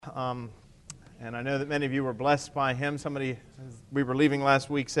and I know that many of you were blessed by him. Somebody, as we were leaving last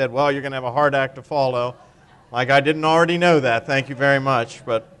week, said, well, you're going to have a hard act to follow. Like I didn't already know that. Thank you very much.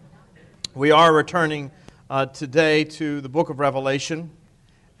 But we are returning today to the book of Revelation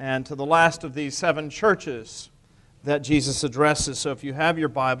and to the last of these 7 churches that Jesus addresses. So if you have your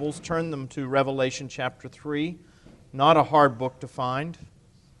Bibles, turn them to Revelation chapter 3. Not a hard book to find.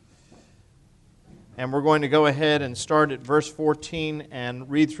 And we're going to go ahead and start at verse 14 and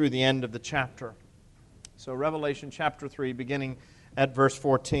read through the end of the chapter. So Revelation chapter 3, beginning at verse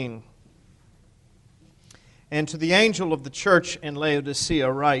 14. And to the angel of the church in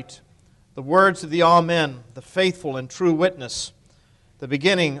Laodicea write, the words of the Amen, the faithful and true witness, the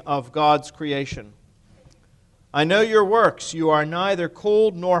beginning of God's creation. I know your works. You are neither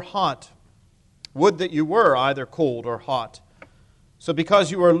cold nor hot. Would that you were either cold or hot. So because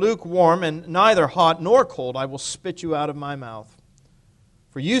you are lukewarm and neither hot nor cold, I will spit you out of my mouth.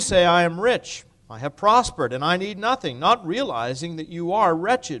 For you say, I am rich, I have prospered, and I need nothing, not realizing that you are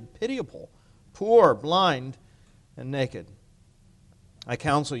wretched, pitiable, poor, blind, and naked. I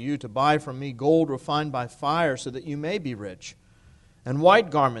counsel you to buy from me gold refined by fire so that you may be rich, and white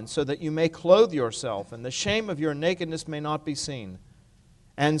garments so that you may clothe yourself, and the shame of your nakedness may not be seen,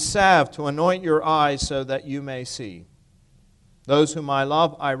 and salve to anoint your eyes so that you may see. Those whom I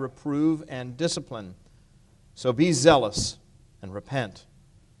love I reprove and discipline. So be zealous and repent.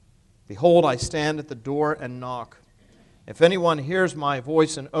 Behold, I stand at the door and knock. If anyone hears my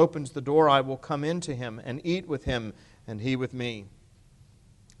voice and opens the door, I will come in to him and eat with him and he with me.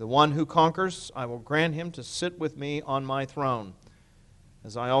 The one who conquers, I will grant him to sit with me on my throne,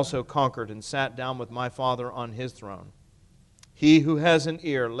 as I also conquered and sat down with my Father on his throne. He who has an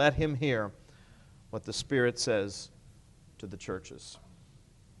ear, let him hear what the Spirit says to the churches.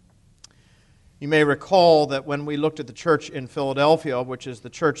 You may recall that when we looked at the church in Philadelphia, which is the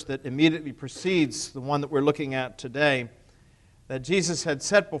church that immediately precedes the one that we're looking at today, that Jesus had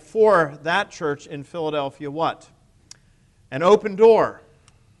set before that church in Philadelphia what? An open door.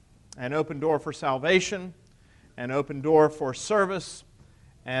 An open door for salvation, an open door for service,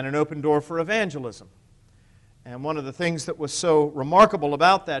 and an open door for evangelism. And one of the things that was so remarkable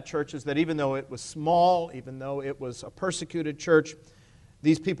about that church is that even though it was small, even though it was a persecuted church,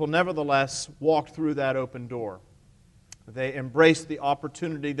 these people nevertheless walked through that open door. They embraced the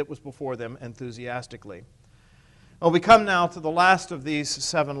opportunity that was before them enthusiastically. Well, we come now to the last of these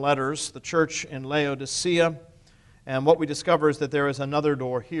 7 letters, the church in Laodicea, and what we discover is that there is another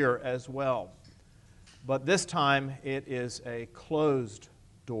door here as well. But this time it is a closed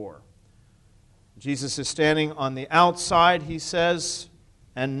door. Jesus is standing on the outside, he says,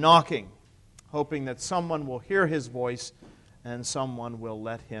 and knocking, hoping that someone will hear his voice and someone will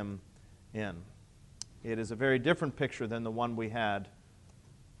let him in. It is a very different picture than the one we had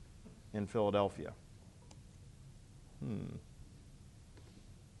in Philadelphia.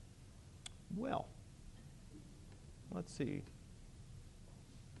 Well, let's see.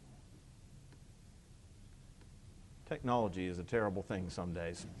 Technology is a terrible thing some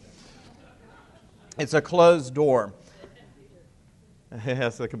days. It's a closed door.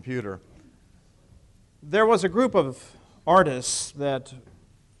 Yes, the computer. There was a group of artists that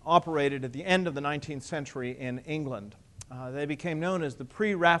operated at the end of the 19th century in England. They became known as the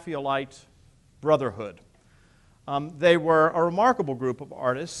Pre-Raphaelite Brotherhood. They were a remarkable group of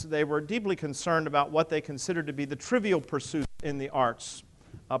artists. They were deeply concerned about what they considered to be the trivial pursuits in the arts,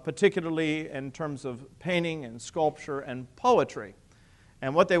 particularly in terms of painting and sculpture and poetry.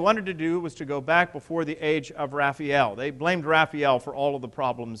 And what they wanted to do was to go back before the age of Raphael. They blamed Raphael for all of the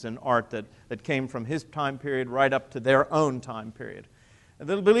problems in art that came from his time period right up to their own time period. And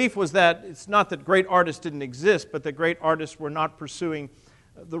the belief was that it's not that great artists didn't exist, but that great artists were not pursuing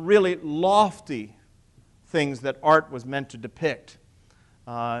the really lofty things that art was meant to depict.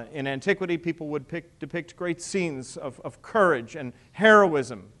 In antiquity, people would depict great scenes of courage and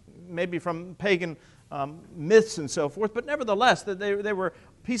heroism, maybe from pagan myths and so forth, but nevertheless, they were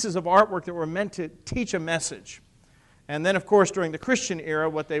pieces of artwork that were meant to teach a message. And then, of course, during the Christian era,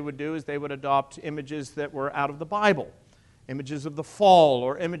 what they would do is they would adopt images that were out of the Bible, images of the fall,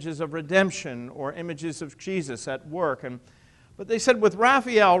 or images of redemption, or images of Jesus at work. But they said with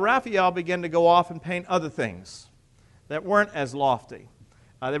Raphael began to go off and paint other things that weren't as lofty.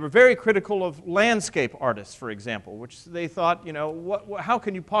 They were very critical of landscape artists, for example, which they thought, how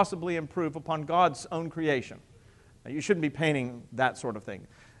can you possibly improve upon God's own creation? You shouldn't be painting that sort of thing.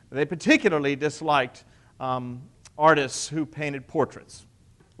 They particularly disliked artists who painted portraits,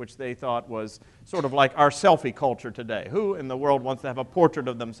 which they thought was sort of like our selfie culture today. Who in the world wants to have a portrait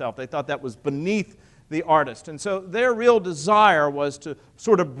of themselves? They thought that was beneath the artist. And so their real desire was to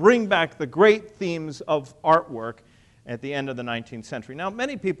sort of bring back the great themes of artwork at the end of the 19th century. Now,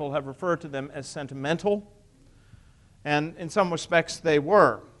 many people have referred to them as sentimental, and in some respects they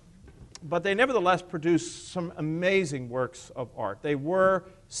were. But they nevertheless produced some amazing works of art. They were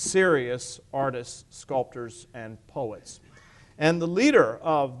serious artists, sculptors, and poets. And the leader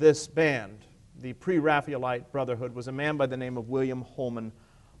of this band, the Pre-Raphaelite Brotherhood, was a man by the name of William Holman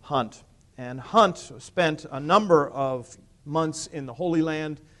Hunt. And Hunt spent a number of months in the Holy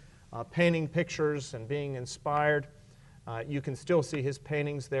Land painting pictures and being inspired. You can still see his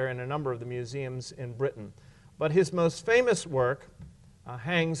paintings there in a number of the museums in Britain. But his most famous work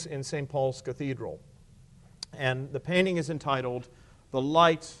hangs in St. Paul's Cathedral. And the painting is entitled, "The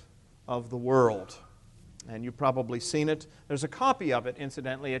Light of the World." And you've probably seen it. There's a copy of it,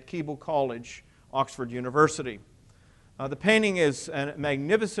 incidentally, at Keble College, Oxford University. The painting is a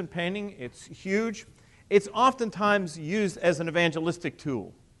magnificent painting. It's huge. It's oftentimes used as an evangelistic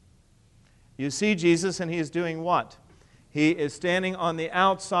tool. You see Jesus, and he is doing what? He is standing on the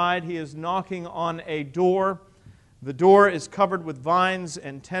outside. He is knocking on a door. The door is covered with vines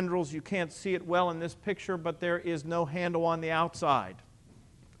and tendrils. You can't see it well in this picture, but there is no handle on the outside.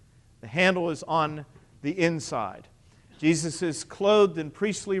 The handle is on the inside. Jesus is clothed in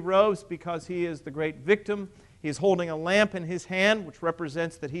priestly robes because he is the great victim. He is holding a lamp in his hand, which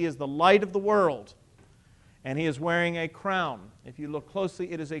represents that he is the light of the world. And he is wearing a crown. If you look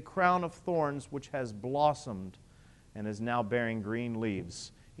closely, it is a crown of thorns which has blossomed and is now bearing green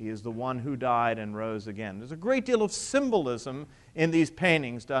leaves. He is the one who died and rose again. There's a great deal of symbolism in these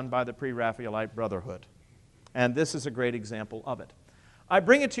paintings done by the Pre-Raphaelite Brotherhood. And this is a great example of it. I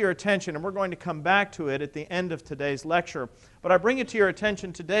bring it to your attention, and we're going to come back to it at the end of today's lecture, but I bring it to your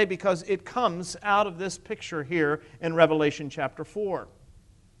attention today because it comes out of this picture here in Revelation chapter 4.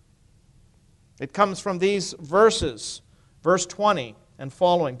 It comes from these verses, verse 20 and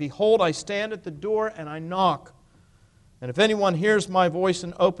following. "Behold, I stand at the door and I knock. And if anyone hears my voice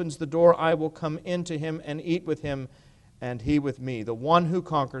and opens the door, I will come into him and eat with him, and he with me. The one who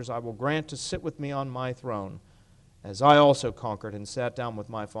conquers I will grant to sit with me on my throne, as I also conquered and sat down with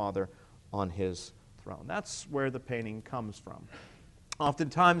my Father on his throne." That's where the painting comes from.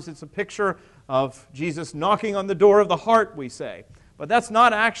 Oftentimes it's a picture of Jesus knocking on the door of the heart, we say. But that's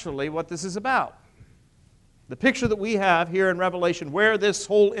not actually what this is about. The picture that we have here in Revelation, where this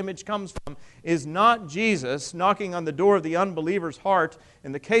whole image comes from, is not Jesus knocking on the door of the unbeliever's heart.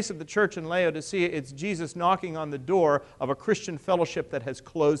 In the case of the church in Laodicea, it's Jesus knocking on the door of a Christian fellowship that has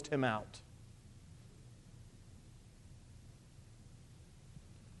closed him out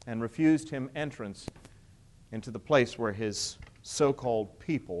and refused him entrance into the place where his so-called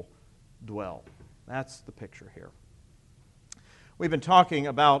people dwell. That's the picture here. We've been talking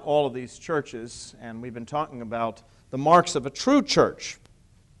about all of these churches, and we've been talking about the marks of a true church.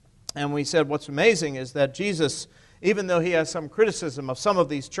 And we said what's amazing is that Jesus, even though he has some criticism of some of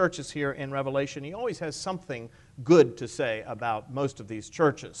these churches here in Revelation, he always has something good to say about most of these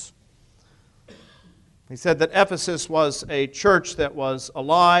churches. He said that Ephesus was a church that was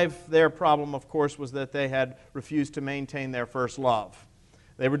alive. Their problem, of course, was that they had refused to maintain their first love.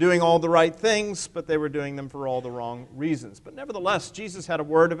 They were doing all the right things, but they were doing them for all the wrong reasons. But nevertheless, Jesus had a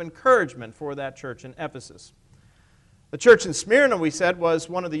word of encouragement for that church in Ephesus. The church in Smyrna, we said, was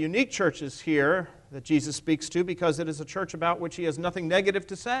one of the unique churches here that Jesus speaks to because it is a church about which he has nothing negative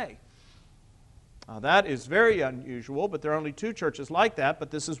to say. That is very unusual, but there are only two churches like that,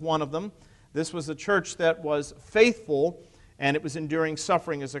 but this is one of them. This was a church that was faithful, and it was enduring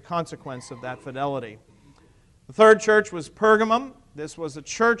suffering as a consequence of that fidelity. The third church was Pergamum. This was a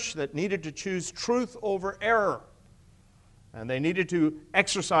church that needed to choose truth over error, and they needed to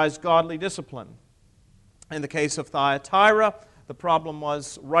exercise godly discipline. In the case of Thyatira, the problem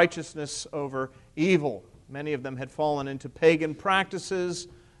was righteousness over evil. Many of them had fallen into pagan practices,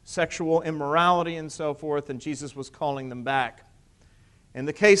 sexual immorality, and so forth, and Jesus was calling them back. In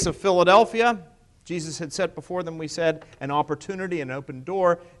the case of Philadelphia, Jesus had set before them, we said, an opportunity, an open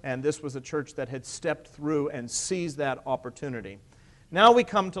door, and this was a church that had stepped through and seized that opportunity. Now we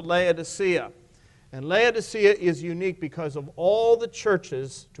come to Laodicea. And Laodicea is unique because of all the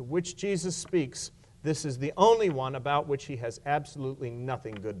churches to which Jesus speaks, this is the only one about which he has absolutely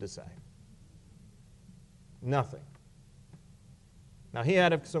nothing good to say. Nothing. Now he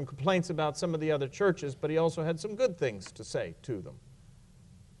had some complaints about some of the other churches, but he also had some good things to say to them.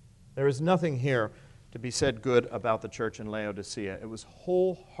 There is nothing here to be said good about the church in Laodicea. It was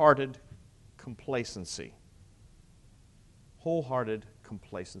wholehearted complacency. Wholehearted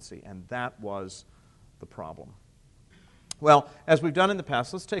complacency, and that was the problem. Well, as we've done in the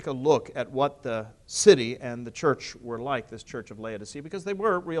past, let's take a look at what the city and the church were like, this church of Laodicea, because they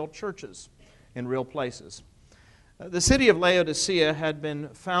were real churches in real places. The city of Laodicea had been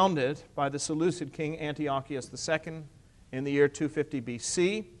founded by the Seleucid king Antiochus II in the year 250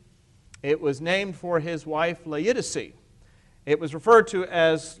 BC. It was named for his wife Laodicea. It was referred to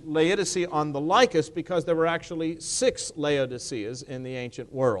as Laodicea on the Lycus because there were actually 6 Laodiceas in the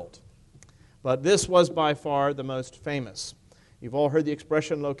ancient world. But this was by far the most famous. You've all heard the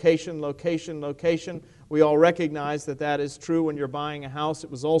expression location, location, location. We all recognize that that is true when you're buying a house.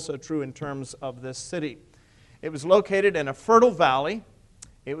 It was also true in terms of this city. It was located in a fertile valley.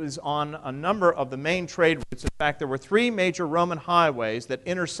 It was on a number of the main trade routes. In fact, there were 3 major Roman highways that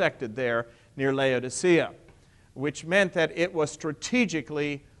intersected there near Laodicea, which meant that it was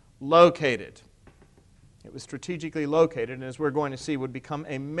strategically located. It was strategically located, and as we're going to see, would become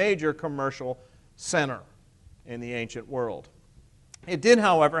a major commercial center in the ancient world. It did,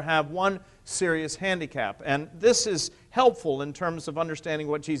 however, have one serious handicap, and this is helpful in terms of understanding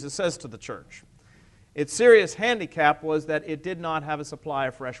what Jesus says to the church. Its serious handicap was that it did not have a supply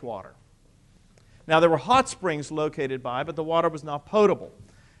of fresh water. Now, there were hot springs located by, but the water was not potable.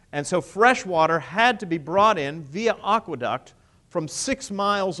 And so fresh water had to be brought in via aqueduct from 6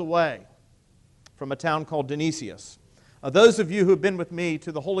 miles away from a town called Dionysius. Those of you who have been with me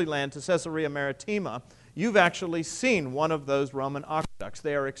to the Holy Land, to Caesarea Maritima, you've actually seen one of those Roman aqueducts.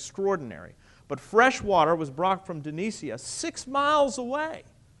 They are extraordinary. But fresh water was brought from Dionysia 6 miles away,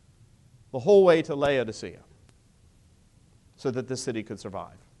 the whole way to Laodicea, so that the city could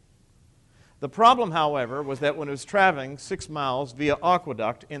survive. The problem, however, was that when it was traveling 6 miles via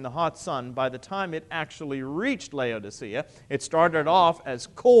aqueduct in the hot sun, by the time it actually reached Laodicea, it started off as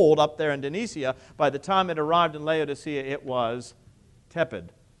cold up there in Dionysia. By the time it arrived in Laodicea, it was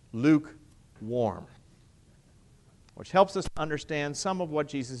tepid, lukewarm, which helps us understand some of what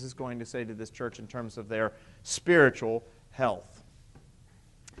Jesus is going to say to this church in terms of their spiritual health.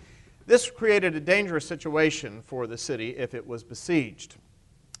 This created a dangerous situation for the city if it was besieged.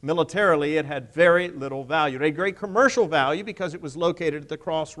 Militarily, it had very little value. It had great commercial value because it was located at the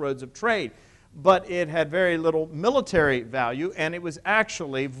crossroads of trade. But it had very little military value, and it was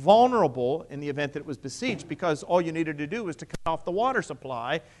actually vulnerable in the event that it was besieged because all you needed to do was to cut off the water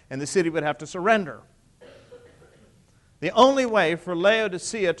supply, and the city would have to surrender. The only way for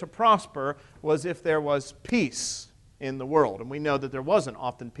Laodicea to prosper was if there was peace in the world. And we know that there wasn't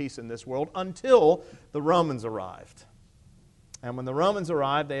often peace in this world until the Romans arrived. And when the Romans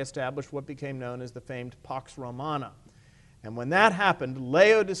arrived, they established what became known as the famed Pax Romana. And when that happened,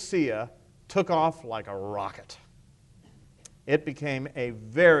 Laodicea took off like a rocket. It became a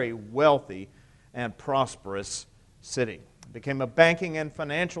very wealthy and prosperous city. It became a banking and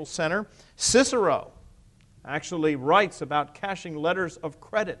financial center. Cicero actually writes about cashing letters of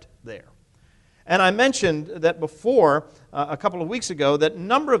credit there. And I mentioned that before, a couple of weeks ago, that a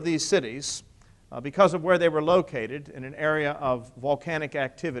number of these cities, because of where they were located in an area of volcanic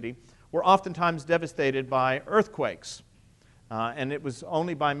activity, were oftentimes devastated by earthquakes. And it was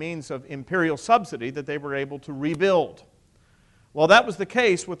only by means of imperial subsidy that they were able to rebuild. Well, that was the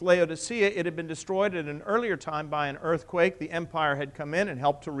case with Laodicea. It had been destroyed at an earlier time by an earthquake. The empire had come in and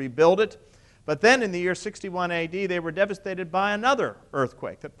helped to rebuild it. But then in the year 61 AD, they were devastated by another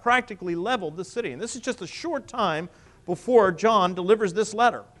earthquake that practically leveled the city. And this is just a short time before John delivers this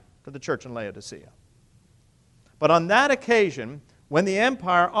letter to the church in Laodicea. But on that occasion, when the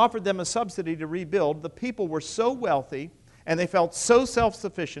empire offered them a subsidy to rebuild, the people were so wealthy and they felt so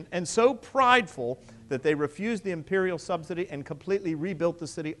self-sufficient and so prideful that they refused the imperial subsidy and completely rebuilt the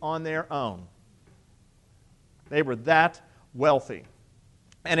city on their own. They were that wealthy.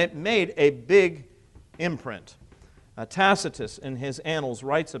 And it made a big imprint. Tacitus, in his Annals,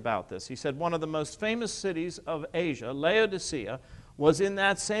 writes about this. He said, one of the most famous cities of Asia, Laodicea, was in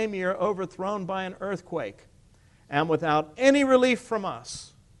that same year overthrown by an earthquake, and without any relief from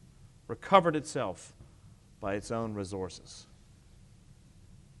us, recovered itself by its own resources.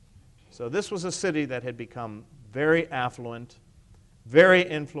 So this was a city that had become very affluent, very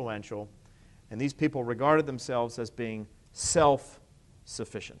influential, and these people regarded themselves as being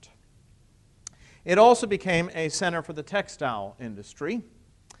self-sufficient. It also became a center for the textile industry.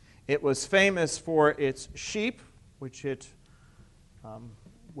 It was famous for its sheep, which it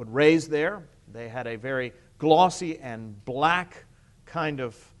would raise there. They had a very glossy and black kind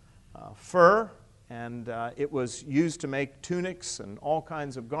of fur, and it was used to make tunics and all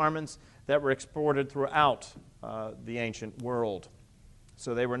kinds of garments that were exported throughout the ancient world.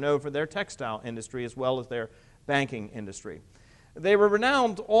 So they were known for their textile industry as well as their banking industry. They were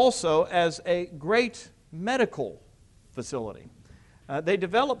renowned also as a great medical facility. They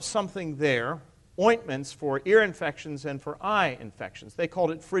developed something there, ointments for ear infections and for eye infections. They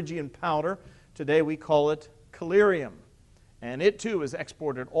called it Phrygian powder. Today we call it collyrium. And it too was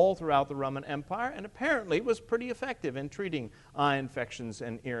exported all throughout the Roman Empire and apparently was pretty effective in treating eye infections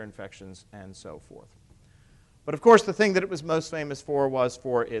and ear infections and so forth. But of course the thing that it was most famous for was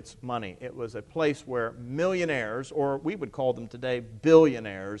for its money. It was a place where millionaires, or we would call them today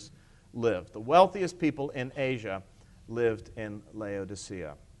billionaires, lived. The wealthiest people in Asia lived in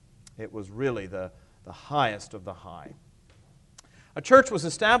Laodicea. It was really the highest of the high. A church was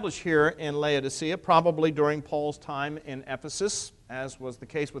established here in Laodicea, probably during Paul's time in Ephesus, as was the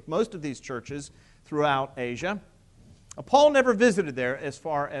case with most of these churches throughout Asia. Paul never visited there as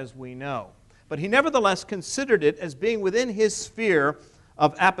far as we know, but he nevertheless considered it as being within his sphere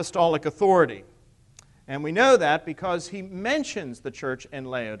of apostolic authority. And we know that because he mentions the church in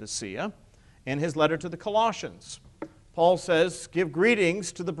Laodicea in his letter to the Colossians. Paul says, "Give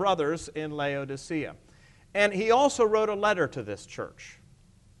greetings to the brothers in Laodicea." And he also wrote a letter to this church.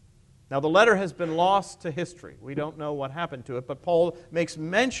 Now, the letter has been lost to history. We don't know what happened to it, but Paul makes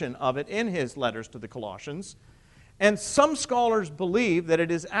mention of it in his letters to the Colossians. And some scholars believe that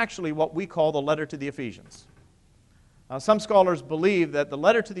it is actually what we call the letter to the Ephesians. Some scholars believe that the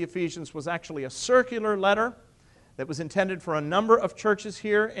letter to the Ephesians was actually a circular letter that was intended for a number of churches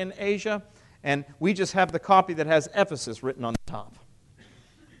here in Asia, and we just have the copy that has Ephesus written on the top.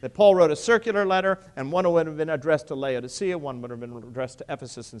 That Paul wrote a circular letter, and one would have been addressed to Laodicea, one would have been addressed to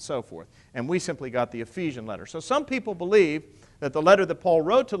Ephesus, and so forth. And we simply got the Ephesian letter. So some people believe that the letter that Paul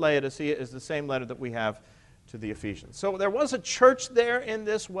wrote to Laodicea is the same letter that we have to the Ephesians. So there was a church there in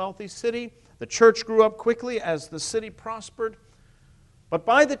this wealthy city. The church grew up quickly as the city prospered. But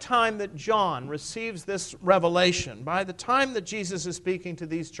by the time that John receives this revelation, by the time that Jesus is speaking to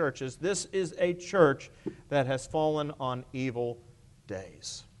these churches, this is a church that has fallen on evil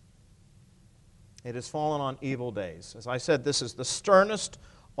days. It has fallen on evil days. As I said, this is the sternest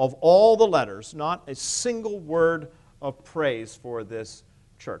of all the letters, not a single word of praise for this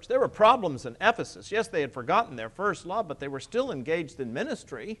church. There were problems in Ephesus. Yes, they had forgotten their first love, but they were still engaged in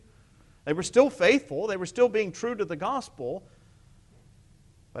ministry. They were still faithful. They were still being true to the gospel.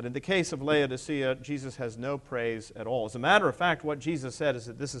 But in the case of Laodicea, Jesus has no praise at all. As a matter of fact, what Jesus said is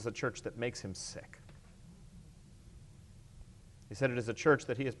that this is a church that makes him sick. He said it is a church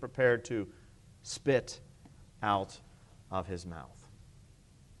that he is prepared to spit out of his mouth.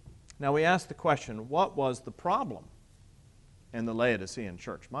 Now we ask the question, what was the problem in the Laodicean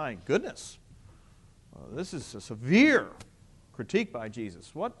church? My goodness, this is a severe critique by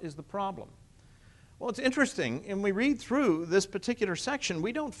Jesus. What is the problem? Well, it's interesting, when we read through this particular section,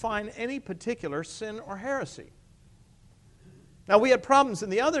 we don't find any particular sin or heresy. Now, we had problems in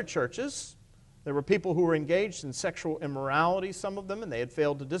the other churches. There were people who were engaged in sexual immorality, some of them, and they had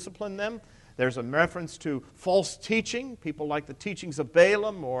failed to discipline them. There's a reference to false teaching, people like the teachings of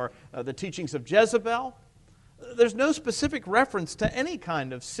Balaam or the teachings of Jezebel. There's no specific reference to any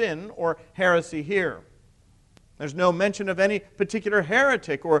kind of sin or heresy here. There's no mention of any particular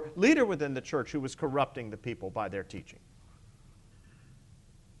heretic or leader within the church who was corrupting the people by their teaching.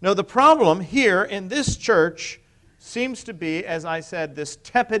 No, the problem here in this church seems to be, as I said, this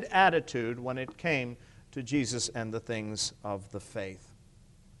tepid attitude when it came to Jesus and the things of the faith.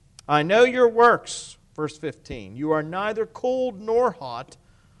 I know your works, verse 15. You are neither cold nor hot.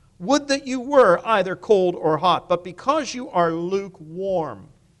 Would that you were either cold or hot, but because you are lukewarm,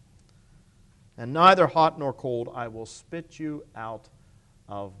 and neither hot nor cold, I will spit you out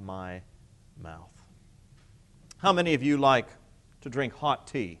of my mouth. How many of you like to drink hot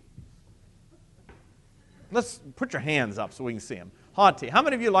tea? Let's put your hands up so we can see them. Hot tea. How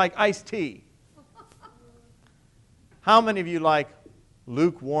many of you like iced tea? How many of you like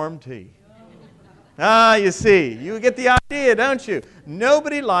lukewarm tea? Ah, you see, you get the idea, don't you?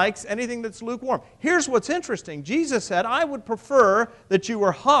 Nobody likes anything that's lukewarm. Here's what's interesting. Jesus said, I would prefer that you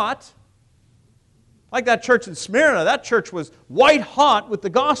were hot. Like that church in Smyrna, that church was white hot with the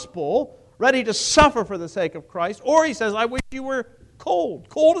gospel, ready to suffer for the sake of Christ. Or he says, I wish you were cold,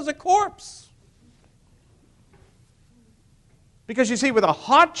 cold as a corpse. Because you see, with a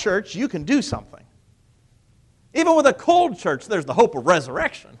hot church, you can do something. Even with a cold church, there's the hope of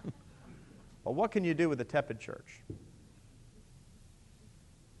resurrection. But what can you do with a tepid church?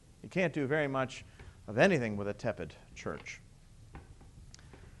 You can't do very much of anything with a tepid church.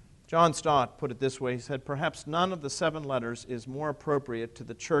 John Stott put it this way. He said, perhaps none of the 7 letters is more appropriate to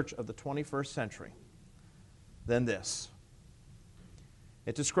the church of the 21st century than this.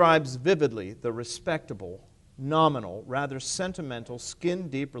 It describes vividly the respectable, nominal, rather sentimental,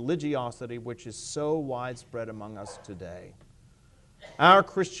 skin-deep religiosity which is so widespread among us today. Our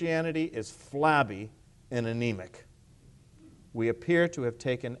Christianity is flabby and anemic. We appear to have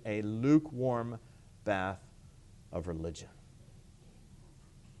taken a lukewarm bath of religion.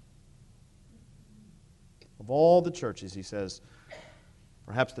 Of all the churches, he says,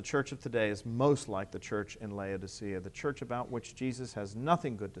 perhaps the church of today is most like the church in Laodicea, the church about which Jesus has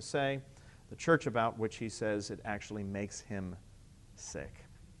nothing good to say, the church about which he says it actually makes him sick.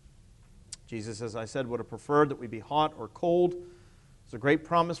 Jesus, as I said, would have preferred that we be hot or cold. There's a great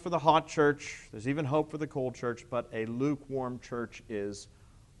promise for the hot church. There's even hope for the cold church, but a lukewarm church is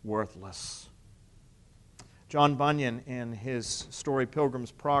worthless. John Bunyan, in his story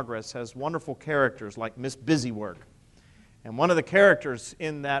Pilgrim's Progress, has wonderful characters like Miss Busywork. And one of the characters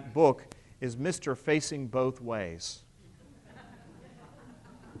in that book is Mr. Facing Both Ways.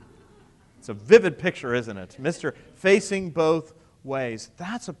 It's a vivid picture, isn't it? Mr. Facing Both Ways.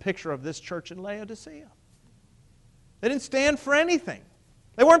 That's a picture of this church in Laodicea. They didn't stand for anything.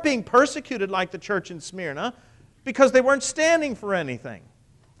 They weren't being persecuted like the church in Smyrna because they weren't standing for anything.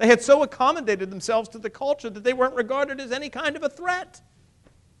 They had so accommodated themselves to the culture that they weren't regarded as any kind of a threat.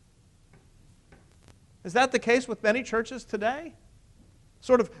 Is that the case with many churches today?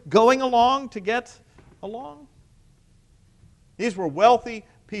 Sort of going along to get along? These were wealthy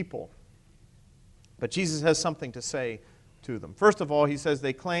people. But Jesus has something to say to them. First of all, he says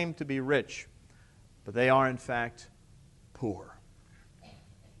they claim to be rich, but they are in fact poor. He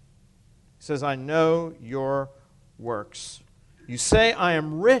says, I know your works. You say, I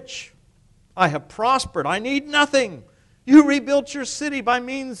am rich. I have prospered. I need nothing. You rebuilt your city by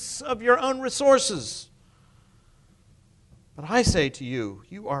means of your own resources. But I say to you,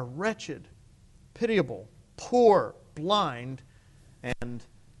 you are wretched, pitiable, poor, blind, and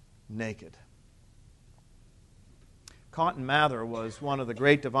naked. Cotton Mather was one of the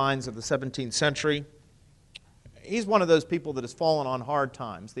great divines of the 17th century. He's one of those people that has fallen on hard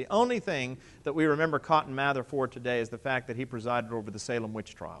times. The only thing that we remember Cotton Mather for today is the fact that he presided over the Salem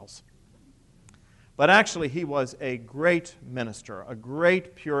witch trials. But actually, he was a great minister, a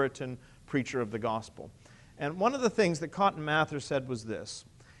great Puritan preacher of the gospel. And one of the things that Cotton Mather said was this.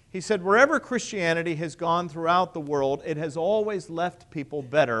 He said, wherever Christianity has gone throughout the world, it has always left people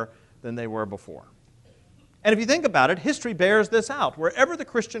better than they were before. And if you think about it, history bears this out. Wherever the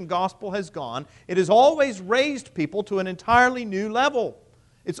Christian gospel has gone, it has always raised people to an entirely new level.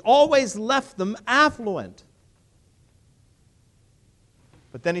 It's always left them affluent.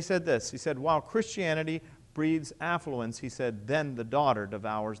 But then he said this. He said, while Christianity breeds affluence, he said, then the daughter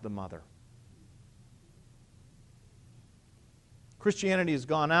devours the mother. Christianity has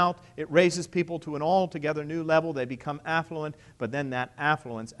gone out. It raises people to an altogether new level. They become affluent, but then that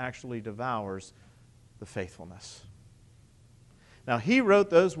affluence actually devours the faithfulness. Now, he wrote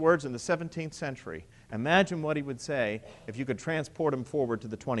those words in the 17th century. Imagine what he would say if you could transport him forward to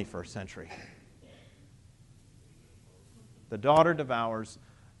the 21st century. The daughter devours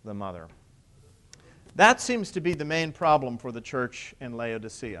the mother. That seems to be the main problem for the church in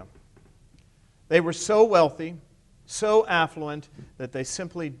Laodicea. They were so wealthy, so affluent, that they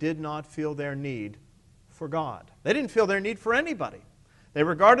simply did not feel their need for God. They didn't feel their need for anybody. They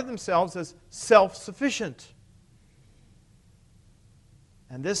regarded themselves as self-sufficient.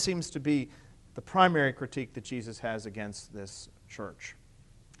 And this seems to be the primary critique that Jesus has against this church.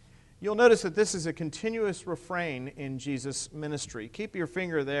 You'll notice that this is a continuous refrain in Jesus' ministry. Keep your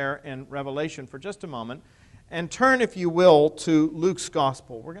finger there in Revelation for just a moment and turn, if you will, to Luke's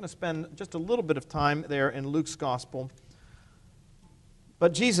Gospel. We're going to spend just a little bit of time there in Luke's Gospel.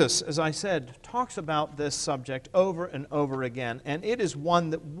 But Jesus, as I said, talks about this subject over and over again, and it is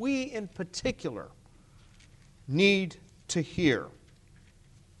one that we in particular need to hear.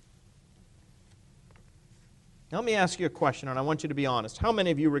 Now, let me ask you a question, and I want you to be honest. How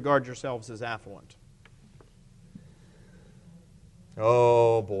many of you regard yourselves as affluent?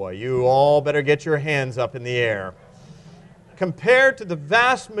 Oh boy, you all better get your hands up in the air. Compared to the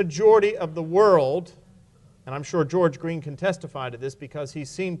vast majority of the world, and I'm sure George Green can testify to this because he's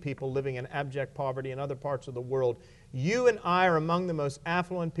seen people living in abject poverty in other parts of the world, you and I are among the most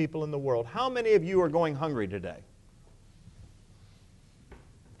affluent people in the world. How many of you are going hungry today?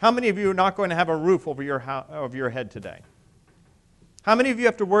 How many of you are not going to have a roof over your head today? How many of you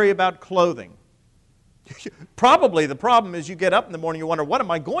have to worry about clothing? Probably the problem is you get up in the morning and you wonder, what am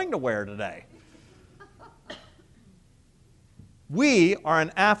I going to wear today? We are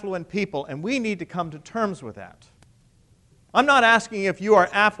an affluent people, and we need to come to terms with that. I'm not asking if you are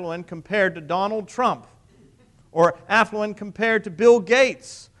affluent compared to Donald Trump or affluent compared to Bill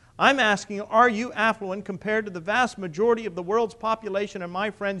Gates. I'm asking, are you affluent compared to the vast majority of the world's population? And my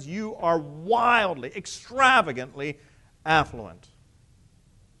friends, you are wildly, extravagantly affluent.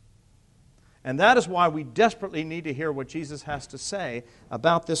 And that is why we desperately need to hear what Jesus has to say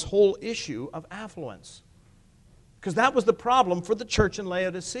about this whole issue of affluence. Because that was the problem for the church in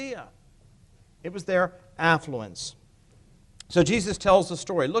Laodicea. It was their affluence. So Jesus tells the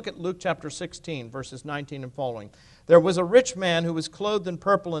story. Look at Luke chapter 16, verses 19 and following. There was a rich man who was clothed in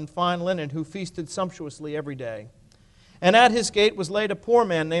purple and fine linen, who feasted sumptuously every day. And at his gate was laid a poor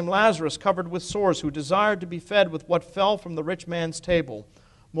man named Lazarus, covered with sores, who desired to be fed with what fell from the rich man's table.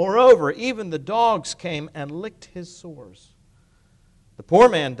 Moreover, even the dogs came and licked his sores. The poor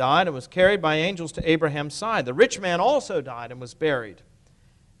man died and was carried by angels to Abraham's side. The rich man also died and was buried,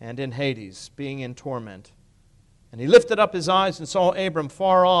 and in Hades, being in torment. And he lifted up his eyes and saw Abram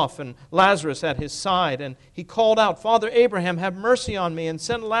far off, and Lazarus at his side. And he called out, Father Abraham, have mercy on me, and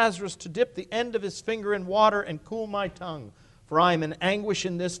send Lazarus to dip the end of his finger in water and cool my tongue, for I am in anguish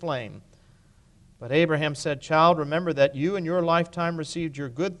in this flame. But Abraham said, Child, remember that you in your lifetime received your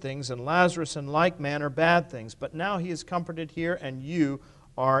good things, and Lazarus in like manner bad things. But now he is comforted here, and you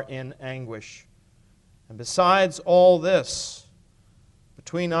are in anguish. And besides all this,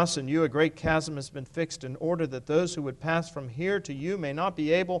 between us and you a great chasm has been fixed, in order that those who would pass from here to you may not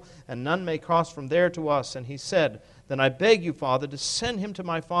be able, and none may cross from there to us. And he said, Then I beg you, Father, to send him to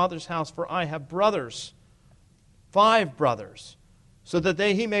my father's house, for I have brothers, 5 brothers, so that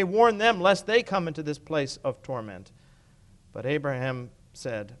he may warn them, lest they come into this place of torment. But Abraham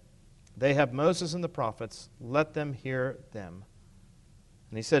said, They have Moses and the prophets, let them hear them.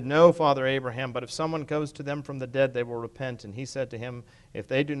 And he said, No, Father Abraham, but if someone goes to them from the dead, they will repent. And he said to him, If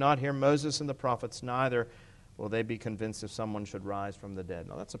they do not hear Moses and the prophets, neither will they be convinced if someone should rise from the dead.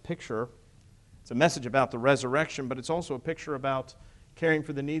 Now that's a picture. It's a message about the resurrection, but it's also a picture about caring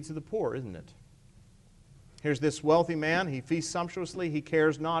for the needs of the poor, isn't it? Here's this wealthy man. He feasts sumptuously. He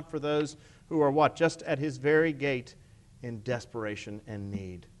cares not for those who are what? Just at his very gate in desperation and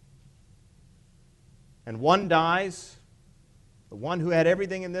need. And one dies. The one who had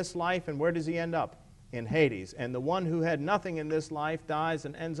everything in this life, and where does he end up? In Hades. And the one who had nothing in this life dies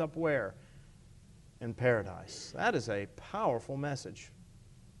and ends up where? In paradise. That is a powerful message.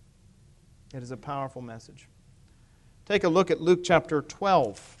 It is a powerful message. Take a look at Luke chapter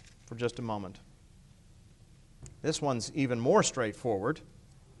 12 for just a moment. This one's even more straightforward.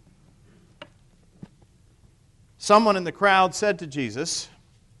 Someone in the crowd said to Jesus,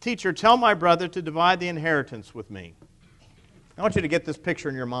 Teacher, tell my brother to divide the inheritance with me. I want you to get this picture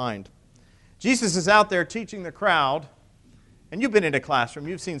in your mind. Jesus is out there teaching the crowd, and you've been in a classroom,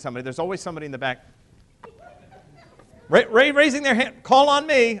 you've seen somebody, there's always somebody in the back raising their hand, call on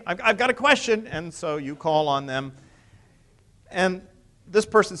me, I've got a question, and so you call on them. And this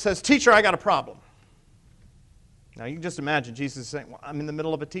person says, Teacher, I got a problem. Now you can just imagine Jesus saying, well, I'm in the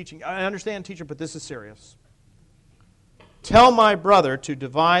middle of a teaching. I understand, teacher, but this is serious. Tell my brother to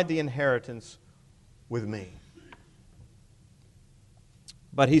divide the inheritance with me.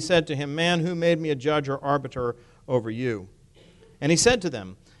 But he said to him, Man, who made me a judge or arbiter over you? And he said to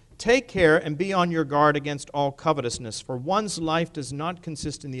them, Take care and be on your guard against all covetousness, for one's life does not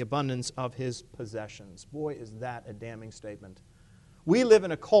consist in the abundance of his possessions. Boy, is that a damning statement. We live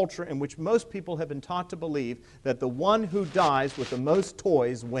in a culture in which most people have been taught to believe that the one who dies with the most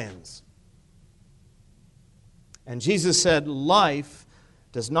toys wins. And Jesus said, Life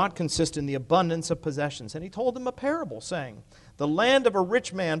does not consist in the abundance of possessions. And he told them a parable, saying, The land of a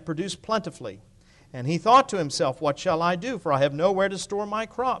rich man produced plentifully. And he thought to himself, What shall I do? For I have nowhere to store my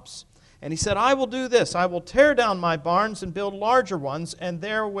crops. And he said, I will do this. I will tear down my barns and build larger ones, and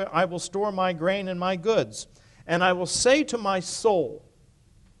there I will store my grain and my goods. And I will say to my soul,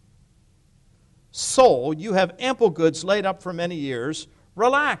 Soul, you have ample goods laid up for many years.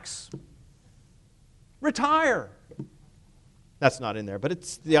 Relax. Retire. That's not in there, but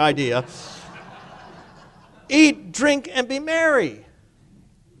it's the idea. Eat, drink, and be merry.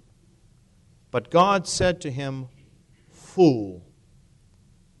 But God said to him, Fool,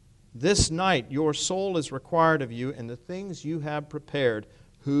 this night your soul is required of you, and the things you have prepared,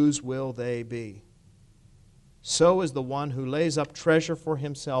 whose will they be? So is the one who lays up treasure for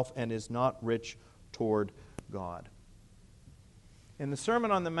himself and is not rich toward God. In the Sermon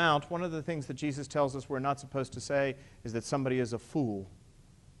on the Mount, one of the things that Jesus tells us we're not supposed to say is that somebody is a fool.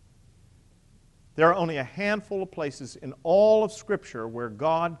 There are only a handful of places in all of Scripture where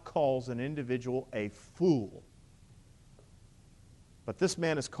God calls an individual a fool. But this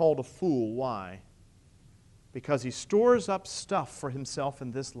man is called a fool. Why? Because he stores up stuff for himself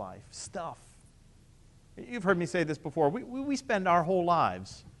in this life. Stuff. You've heard me say this before. We spend our whole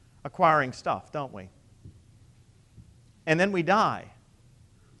lives, acquiring stuff, don't we? And then we die.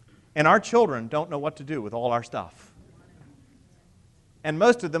 And our children don't know what to do with all our stuff. And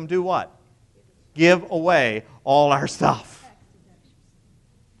most of them do what? Give away all our stuff.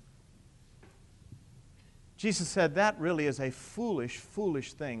 Jesus said that really is a foolish,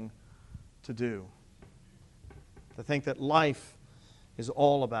 foolish thing to do. To think that life is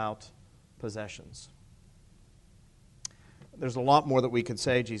all about possessions. There's a lot more that we could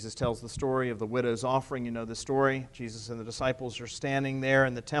say. Jesus tells the story of the widow's offering. You know the story. Jesus and the disciples are standing there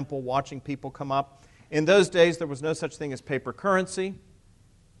in the temple watching people come up. In those days, there was no such thing as paper currency.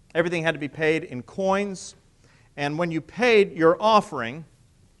 Everything had to be paid in coins. And when you paid your offering,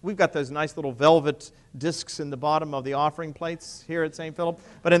 we've got those nice little velvet discs in the bottom of the offering plates here at St. Philip.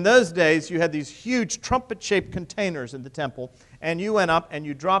 But in those days, you had these huge trumpet-shaped containers in the temple, and you went up and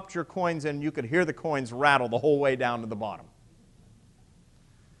you dropped your coins in, and you could hear the coins rattle the whole way down to the bottom.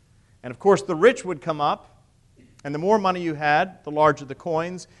 And of course, the rich would come up, and the more money you had, the larger the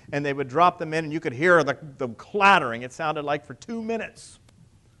coins, and they would drop them in, and you could hear the clattering. It sounded like for 2 minutes.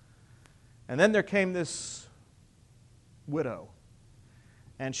 And then there came this widow.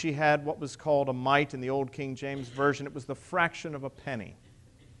 And she had what was called a mite in the old King James Version. It was the fraction of a penny.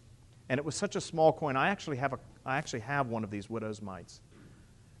 And it was such a small coin. I actually have one of these widow's mites.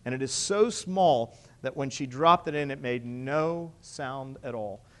 And it is so small that when she dropped it in, it made no sound at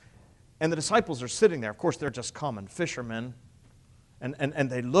all. And the disciples are sitting there. Of course, they're just common fishermen. And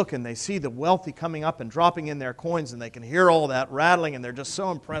they look and they see the wealthy coming up and dropping in their coins, and they can hear all that rattling, and they're just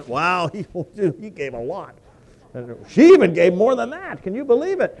so impressed. Wow, he gave a lot. She even gave more than that. Can you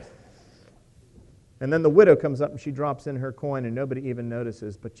believe it? And then the widow comes up and she drops in her coin, and nobody even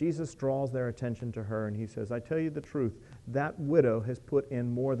notices. But Jesus draws their attention to her, and he says, I tell you the truth, that widow has put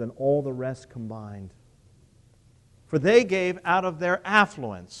in more than all the rest combined. For they gave out of their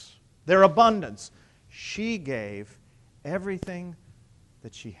affluence, their abundance. She gave everything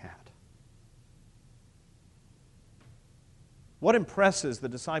that she had. What impresses the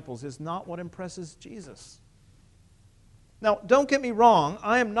disciples is not what impresses Jesus. Now, don't get me wrong.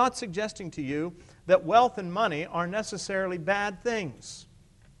 I am not suggesting to you that wealth and money are necessarily bad things.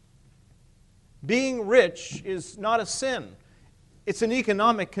 Being rich is not a sin. It's an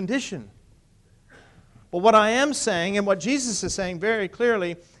economic condition. But what I am saying, and what Jesus is saying very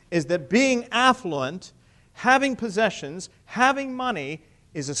clearly, is that being affluent, having possessions, having money,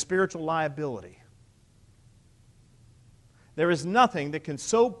 is a spiritual liability. There is nothing that can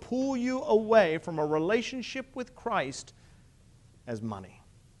so pull you away from a relationship with Christ as money.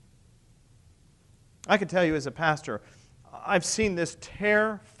 I can tell you as a pastor, I've seen this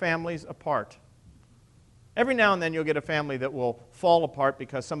tear families apart. Every now and then you'll get a family that will fall apart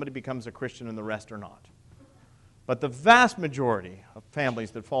because somebody becomes a Christian and the rest are not. But the vast majority of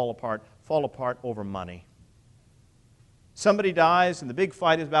families that fall apart over money. Somebody dies and the big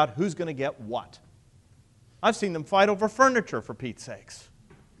fight is about who's going to get what. I've seen them fight over furniture, for Pete's sakes.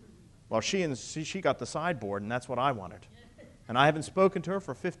 Well, she got the sideboard, and that's what I wanted. And I haven't spoken to her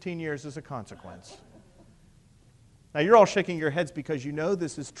for 15 years as a consequence. Now, you're all shaking your heads because you know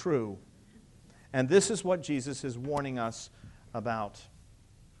this is true. And this is what Jesus is warning us about.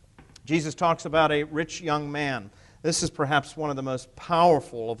 Jesus talks about a rich young man. This is perhaps one of the most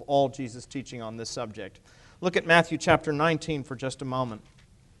powerful of all Jesus' teaching on this subject. Look at Matthew chapter 19 for just a moment.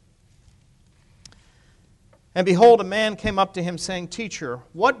 And behold, a man came up to him saying, Teacher,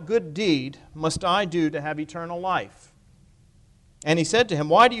 what good deed must I do to have eternal life? And he said to him,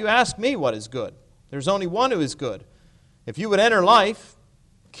 Why do you ask me what is good? There's only one who is good. If you would enter life,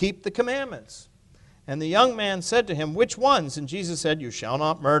 keep the commandments. And the young man said to him, Which ones? And Jesus said, You shall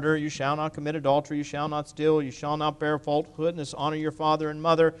not murder, you shall not commit adultery, you shall not steal, you shall not bear false witness, honor your father and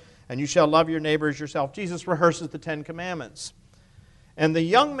mother, and you shall love your neighbor as yourself. Jesus rehearses the 10 Commandments. And the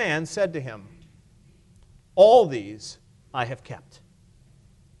young man said to him, All these I have kept.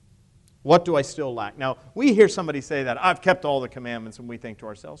 What do I still lack? Now, we hear somebody say that, I've kept all the commandments, and we think to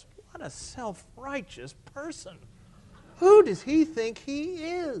ourselves, what a self-righteous person. Who does he think he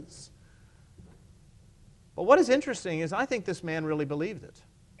is? But what is interesting is I think this man really believed it.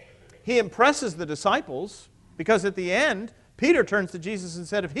 He impresses the disciples because at the end, Peter turns to Jesus and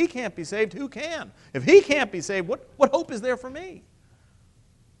said, if he can't be saved, who can? If he can't be saved, what hope is there for me?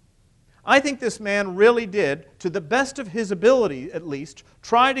 I think this man really did, to the best of his ability at least,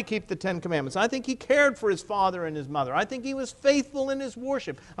 try to keep the 10 Commandments. I think he cared for his father and his mother. I think he was faithful in his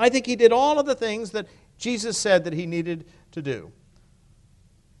worship. I think he did all of the things that Jesus said that he needed to do.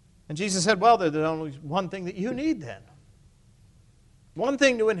 And Jesus said, well, there's only one thing that you need then. One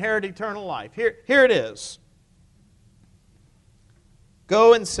thing to inherit eternal life. Here it is.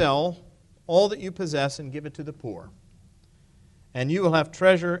 Go and sell all that you possess and give it to the poor, and you will have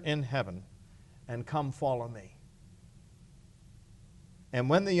treasure in heaven, and come follow me. And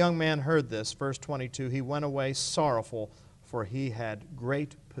when the young man heard this, verse 22, he went away sorrowful, for he had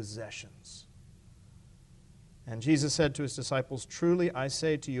great possessions. And Jesus said to his disciples, truly I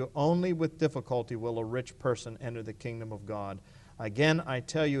say to you, only with difficulty will a rich person enter the kingdom of God. Again, I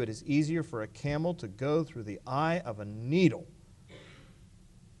tell you, it is easier for a camel to go through the eye of a needle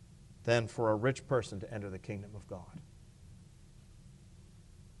than for a rich person to enter the kingdom of God.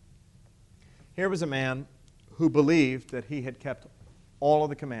 Here was a man who believed that he had kept all of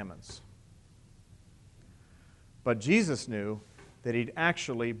the commandments. But Jesus knew that he'd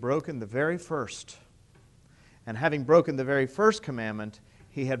actually broken the very first. And having broken the very first commandment,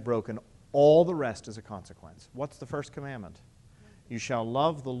 he had broken all the rest as a consequence. What's the first commandment? You shall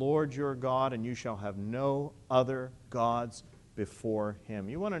love the Lord your God, and you shall have no other gods before him.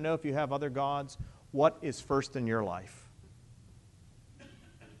 You want to know if you have other gods? What is first in your life?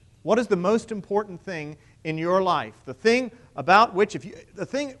 What is the most important thing in your life? The thing about which,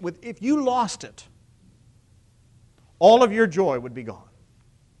 if you lost it, all of your joy would be gone.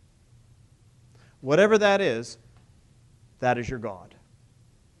 Whatever that is your God.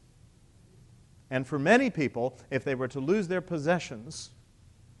 And for many people, if they were to lose their possessions,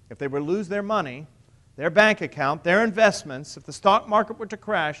 if they were to lose their money, their bank account, their investments, if the stock market were to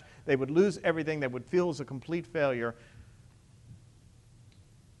crash, they would lose everything. They would feel as a complete failure,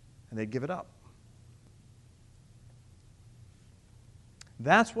 and they'd give it up.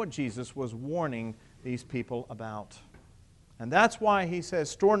 That's what Jesus was warning these people about. And that's why he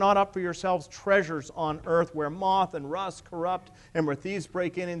says, store not up for yourselves treasures on earth where moth and rust corrupt and where thieves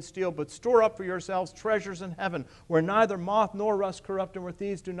break in and steal, but store up for yourselves treasures in heaven where neither moth nor rust corrupt and where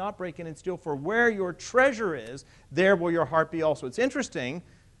thieves do not break in and steal. For where your treasure is, there will your heart be also. It's interesting.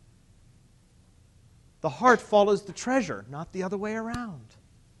 The heart follows the treasure, not the other way around.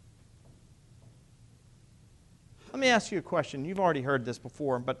 Let me ask you a question. You've already heard this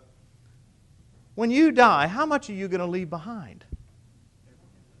before, but when you die, how much are you going to leave behind?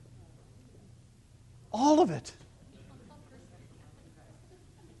 All of it.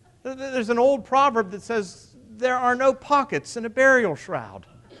 There's an old proverb that says, there are no pockets in a burial shroud.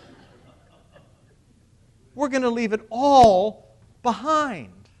 We're going to leave it all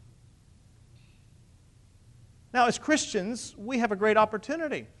behind. Now, as Christians, we have a great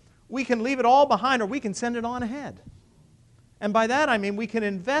opportunity. We can leave it all behind, or we can send it on ahead. And by that I mean we can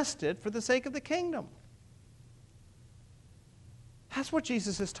invest it for the sake of the kingdom. That's what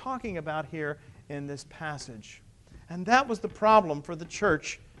Jesus is talking about here in this passage. And that was the problem for the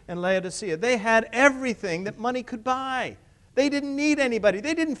church in Laodicea. They had everything that money could buy. They didn't need anybody.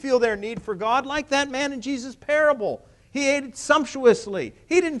 They didn't feel their need for God like that man in Jesus' parable. He ate sumptuously.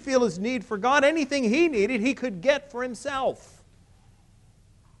 He didn't feel his need for God. Anything he needed, he could get for himself.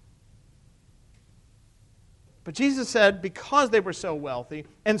 But Jesus said because they were so wealthy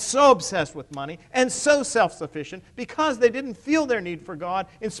and so obsessed with money and so self-sufficient, because they didn't feel their need for God,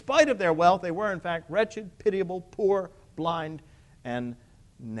 in spite of their wealth, they were in fact wretched, pitiable, poor, blind, and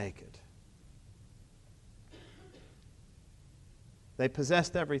naked. They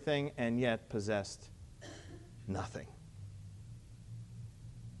possessed everything and yet possessed nothing.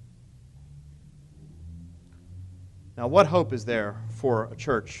 Now, what hope is there for a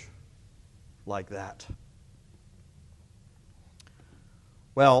church like that?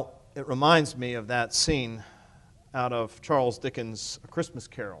 Well, it reminds me of that scene out of Charles Dickens' A Christmas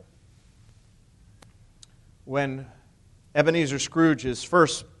Carol, when Ebenezer Scrooge is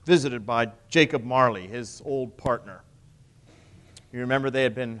first visited by Jacob Marley, his old partner. You remember they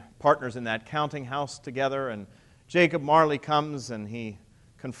had been partners in that counting house together, and Jacob Marley comes and he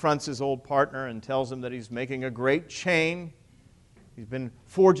confronts his old partner and tells him that he's making a great chain. He's been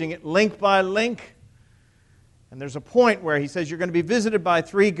forging it link by link. And there's a point where he says, you're going to be visited by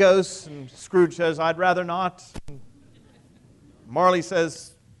 3 ghosts. And Scrooge says, I'd rather not. And Marley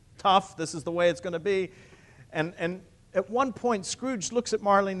says, tough, this is the way it's going to be. And at one point, Scrooge looks at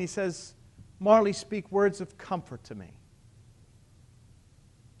Marley and he says, Marley, speak words of comfort to me.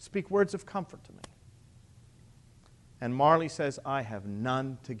 Speak words of comfort to me. And Marley says, I have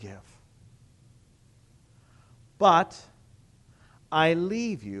none to give. But I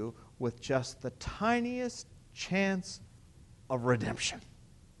leave you with just the tiniest chance of redemption.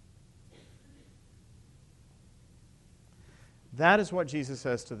 That is what Jesus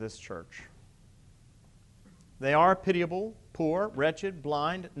says to this church. They are pitiable, poor, wretched,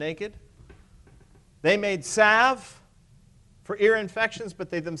 blind, naked. They made salve for ear infections, but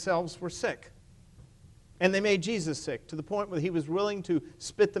they themselves were sick. And they made Jesus sick to the point where he was willing to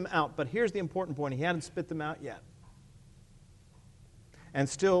spit them out. But here's the important point. He hadn't spit them out yet. And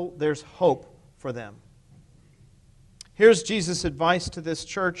still there's hope for them. Here's Jesus' advice to this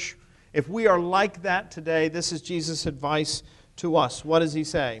church. If we are like that today, this is Jesus' advice to us. What does he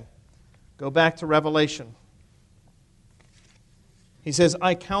say? Go back to Revelation. He says,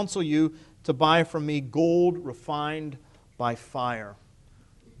 I counsel you to buy from me gold refined by fire.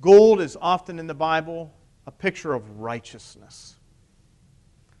 Gold is often in the Bible a picture of righteousness.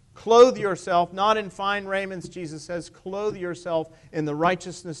 Clothe yourself, not in fine raiments, Jesus says, clothe yourself in the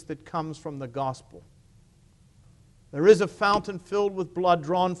righteousness that comes from the gospel. There is a fountain filled with blood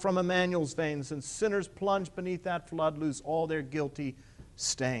drawn from Emmanuel's veins, and sinners plunged beneath that flood lose all their guilty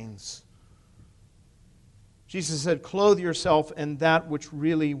stains. Jesus said, clothe yourself in that which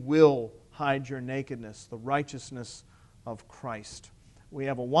really will hide your nakedness, the righteousness of Christ. We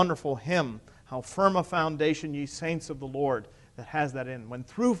have a wonderful hymn, How Firm a Foundation, Ye Saints of the Lord, that has that in. When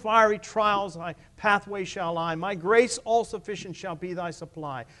through fiery trials thy pathway shall lie, my grace all sufficient shall be thy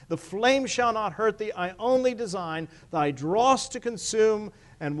supply. The flame shall not hurt thee, I only design thy dross to consume,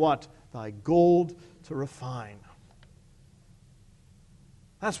 and what? Thy gold to refine.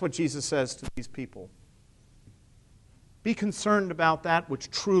 That's what Jesus says to these people. Be concerned about that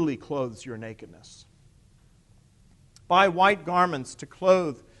which truly clothes your nakedness. Buy white garments to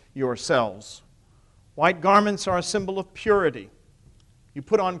clothe yourselves. White garments are a symbol of purity. You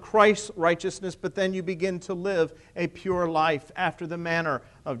put on Christ's righteousness, but then you begin to live a pure life after the manner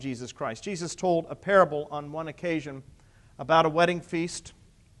of Jesus Christ. Jesus told a parable on one occasion about a wedding feast.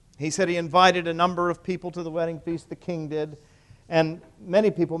 He said he invited a number of people to the wedding feast, the king did, and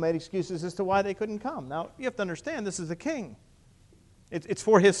many people made excuses as to why they couldn't come. Now, you have to understand, this is the king. It's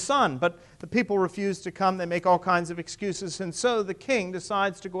for his son, but the people refuse to come. They make all kinds of excuses, and so the king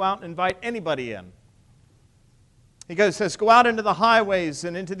decides to go out and invite anybody in. He says, go out into the highways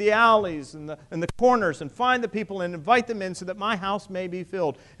and into the alleys and the corners and find the people and invite them in so that my house may be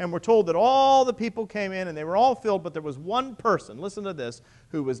filled. And we're told that all the people came in and they were all filled, but there was one person, listen to this,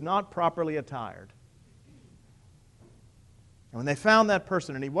 who was not properly attired. And when they found that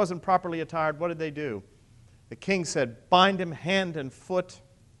person and he wasn't properly attired, what did they do? The king said, bind him hand and foot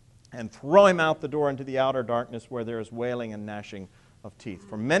and throw him out the door into the outer darkness where there is wailing and gnashing of teeth.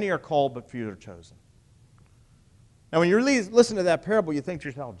 For many are called, but few are chosen. Now, when you listen to that parable, you think to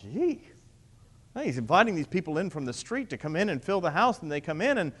yourself, gee, he's inviting these people in from the street to come in and fill the house, and they come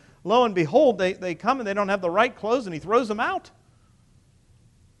in, and lo and behold, they come and they don't have the right clothes, and he throws them out.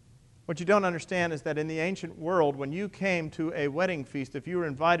 What you don't understand is that in the ancient world, when you came to a wedding feast, if you were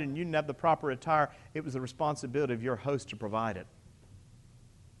invited and you didn't have the proper attire, it was the responsibility of your host to provide it.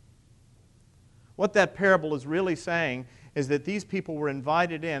 What that parable is really saying is that these people were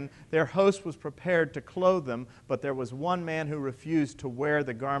invited in, their host was prepared to clothe them, but there was one man who refused to wear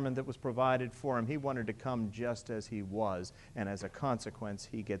the garment that was provided for him. He wanted to come just as he was, and as a consequence,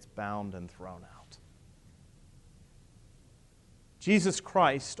 he gets bound and thrown out. Jesus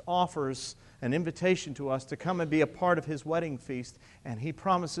Christ offers an invitation to us to come and be a part of his wedding feast, and he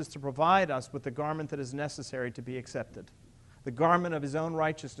promises to provide us with the garment that is necessary to be accepted, the garment of his own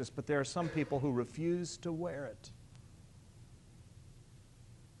righteousness, but there are some people who refuse to wear it.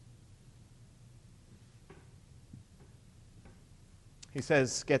 He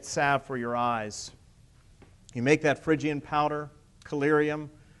says, get salve for your eyes. You make that Phrygian powder, collyrium.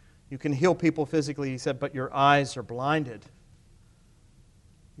 You can heal people physically, he said, but your eyes are blinded.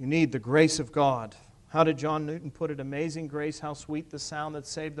 You need the grace of God. How did John Newton put it? Amazing grace, how sweet the sound that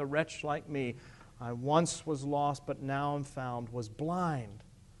saved a wretch like me. I once was lost, but now am found, was blind,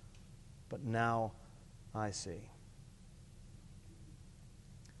 but now I see.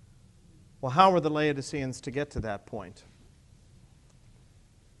 Well, how were the Laodiceans to get to that point?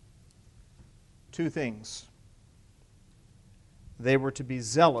 Two things. They were to be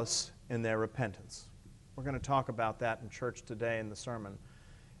zealous in their repentance. We're going to talk about that in church today in the sermon.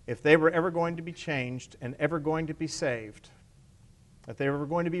 If they were ever going to be changed and ever going to be saved, if they were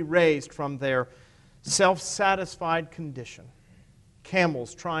going to be raised from their self-satisfied condition,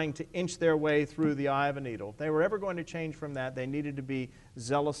 camels trying to inch their way through the eye of a needle, if they were ever going to change from that, they needed to be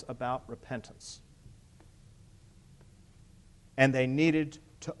zealous about repentance. And they needed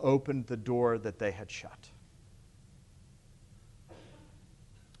to open the door that they had shut.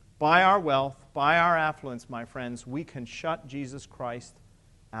 By our wealth, by our affluence, my friends, we can shut Jesus Christ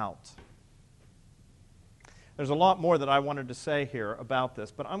out. There's a lot more that I wanted to say here about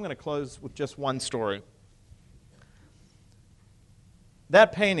this, but I'm going to close with just one story.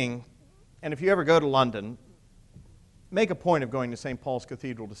 That painting, and if you ever go to London, make a point of going to St. Paul's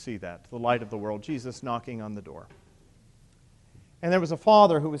Cathedral to see that, the light of the world, Jesus knocking on the door. And there was a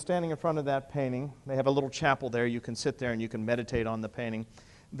father who was standing in front of that painting. They have a little chapel there. You can sit there and you can meditate on the painting.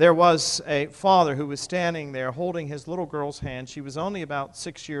 There was a father who was standing there holding his little girl's hand. She was only about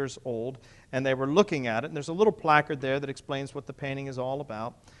 6 years old, and they were looking at it. And there's a little placard there that explains what the painting is all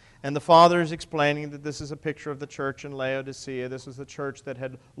about. And the father is explaining that this is a picture of the church in Laodicea. This was the church that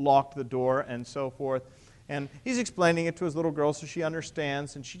had locked the door and so forth. And he's explaining it to his little girl so she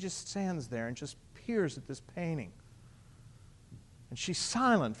understands, and she just stands there and just peers at this painting. And she's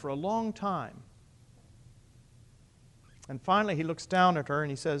silent for a long time. And finally he looks down at her and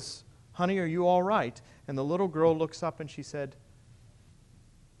he says, "Honey, are you all right?" And the little girl looks up and she said,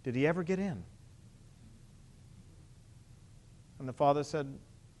 "Did he ever get in?" And the father said,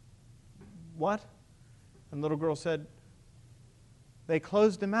 "What?" And the little girl said, "They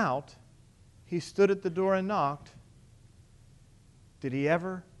closed him out. He stood at the door and knocked. Did he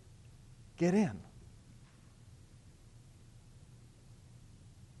ever get in?"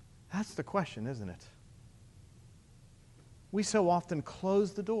 That's the question, isn't it? We so often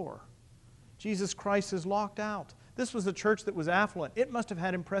close the door. Jesus Christ is locked out. This was a church that was affluent. It must have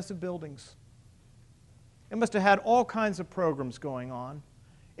had impressive buildings. It must have had all kinds of programs going on.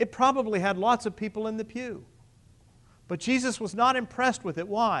 It probably had lots of people in the pew. But Jesus was not impressed with it.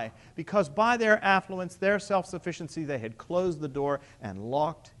 Why? Because by their affluence, their self-sufficiency, they had closed the door and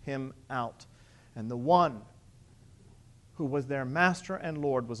locked him out. And the one who was their master and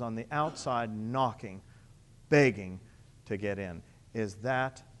Lord was on the outside knocking, begging to get in. Is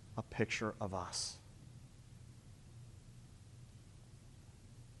that a picture of us?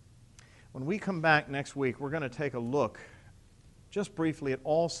 When we come back next week, we're going to take a look just briefly at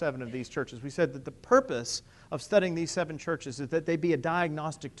all 7 of these churches. We said that the purpose of studying these 7 churches is that they be a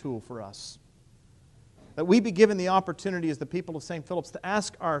diagnostic tool for us. That we be given the opportunity as the people of St. Philip's to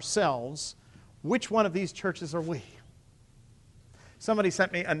ask ourselves, which one of these churches are we? Somebody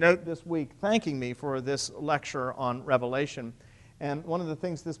sent me a note this week thanking me for this lecture on Revelation. And one of the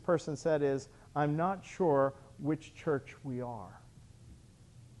things this person said is, "I'm not sure which church we are."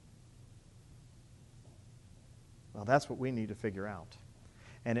 Well, that's what we need to figure out.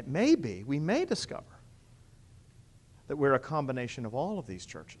 And it may be, we may discover that we're a combination of all of these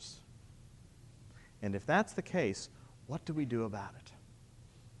churches. And if that's the case, what do we do about it?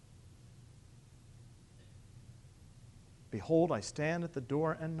 "Behold, I stand at the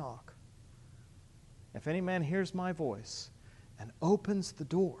door and knock. If any man hears my voice and opens the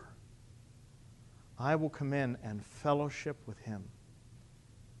door, I will come in and fellowship with him,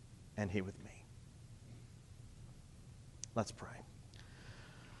 and he with me." Let's pray.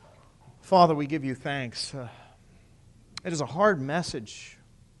 Father, we give you thanks. It is a hard message,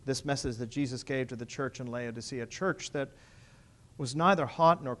 this message that Jesus gave to the church in Laodicea, a church that was neither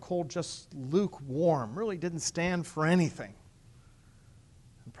hot nor cold, just lukewarm, really didn't stand for anything,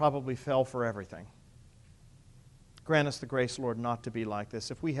 and probably fell for everything. Grant us the grace, Lord, not to be like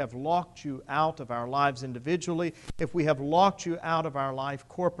this. If we have locked you out of our lives individually, if we have locked you out of our life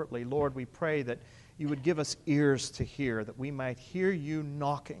corporately, Lord, we pray that you would give us ears to hear, that we might hear you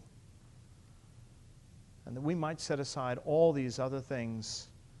knocking, and that we might set aside all these other things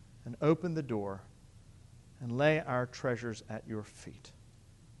and open the door and lay our treasures at your feet.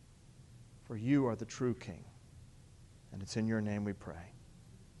 For you are the true King. And it's in your name we pray.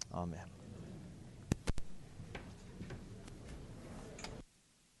 Amen.